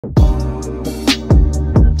Hey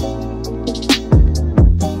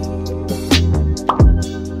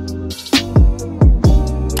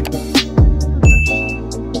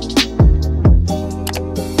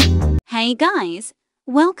guys,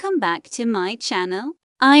 welcome back to my channel.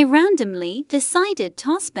 I randomly decided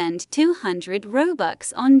to spend 200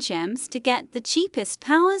 Robux on gems to get the cheapest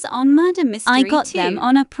powers on Murder Mystery 2. I got them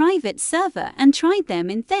on a private server and tried them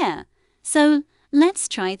in there. So, let's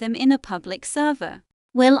try them in a public server.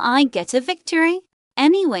 Will I get a victory?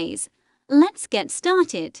 Anyways, let's get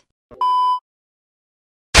started.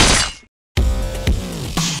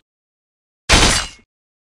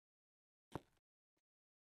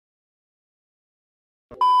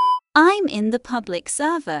 I'm in the public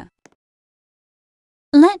server.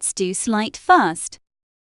 Let's do slide first.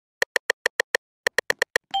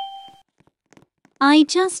 I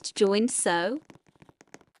just joined, so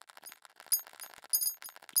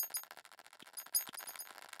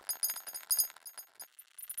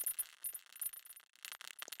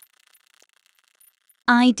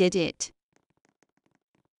I did it.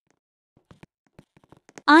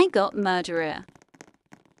 I got murderer.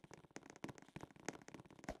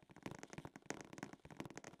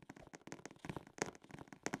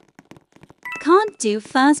 Can't do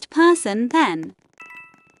first person then.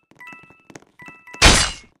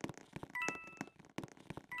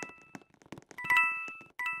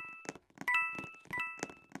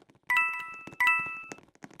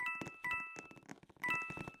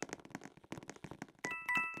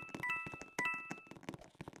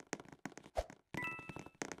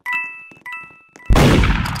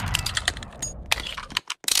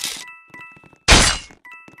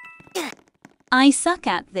 I suck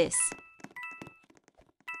at this.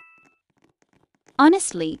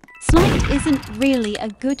 Honestly, slide isn't really a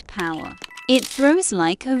good power. It throws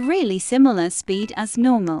like a really similar speed as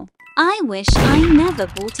normal. I wish I never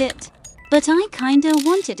bought it, but I kinda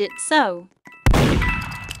wanted it so.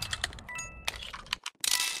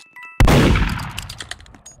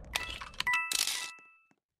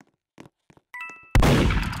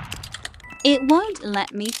 It won't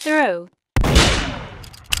let me throw.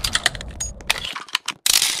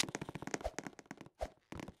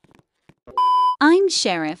 I'm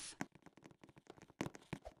sheriff.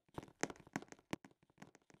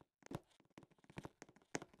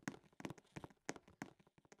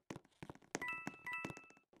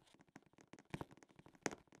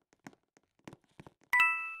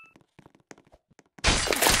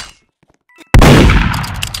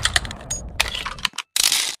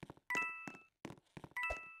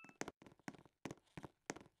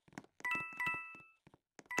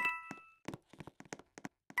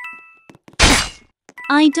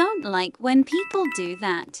 I don't like when people do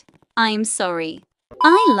that. I'm sorry.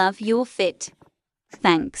 I love your fit.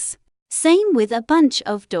 Thanks. Same with a bunch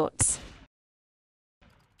of dots.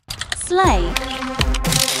 Slay.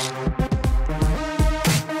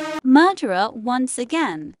 Murderer once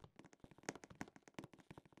again.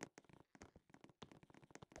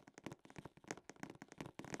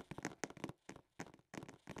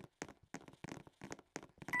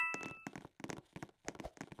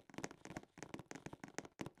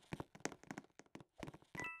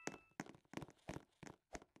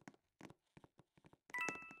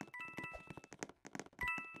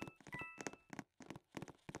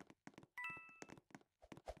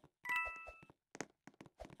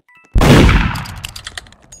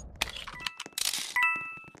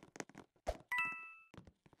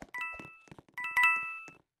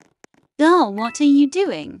 Girl, what are you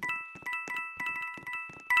doing?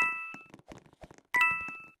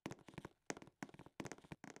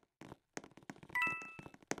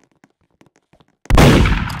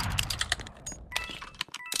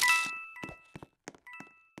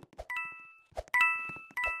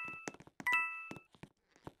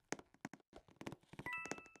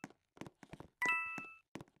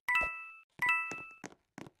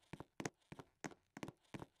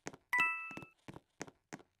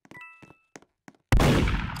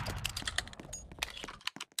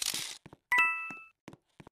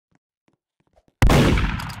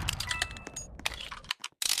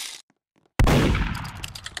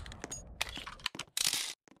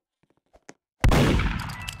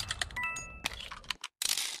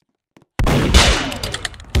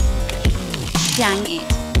 Dang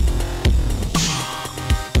it.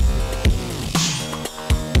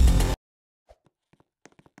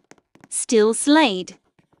 Still slayed.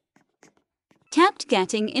 Kept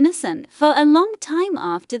getting innocent for a long time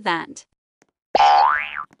after that.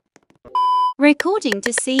 Recording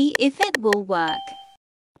to see if it will work.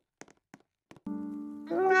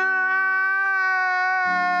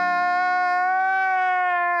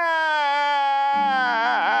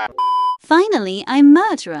 Finally, I'm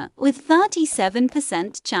murderer with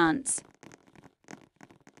 37% chance.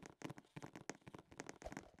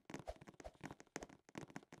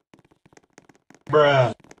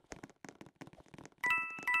 Bruh.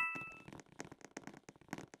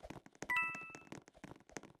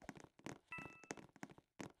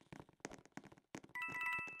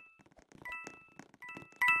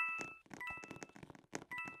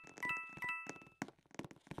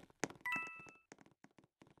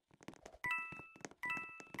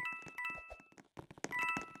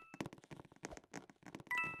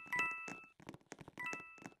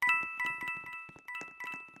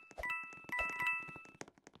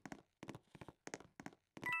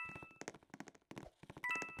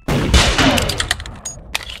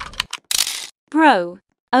 Bro.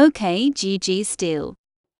 Okay, GG still.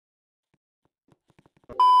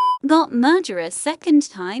 Got murderer second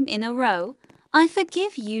time in a row. I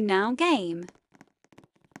forgive you now game.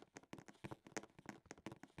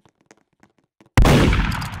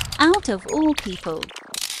 Out of all people.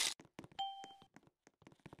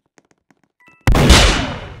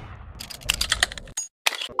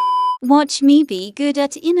 Watch me be good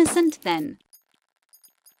at innocent then.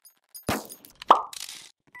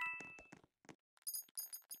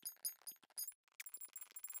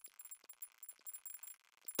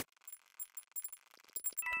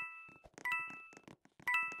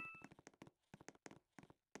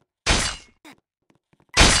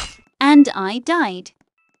 And I died.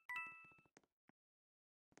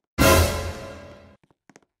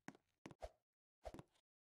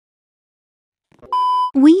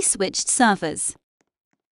 We switched servers.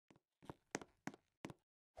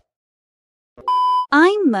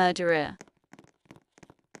 I'm murderer.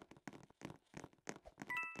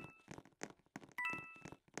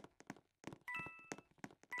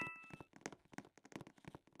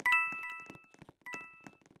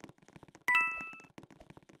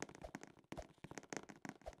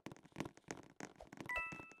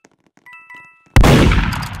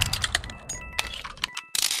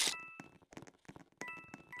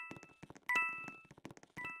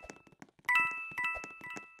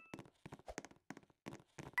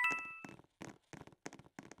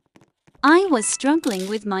 I was struggling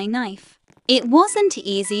with my knife. It wasn't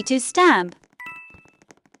easy to stab.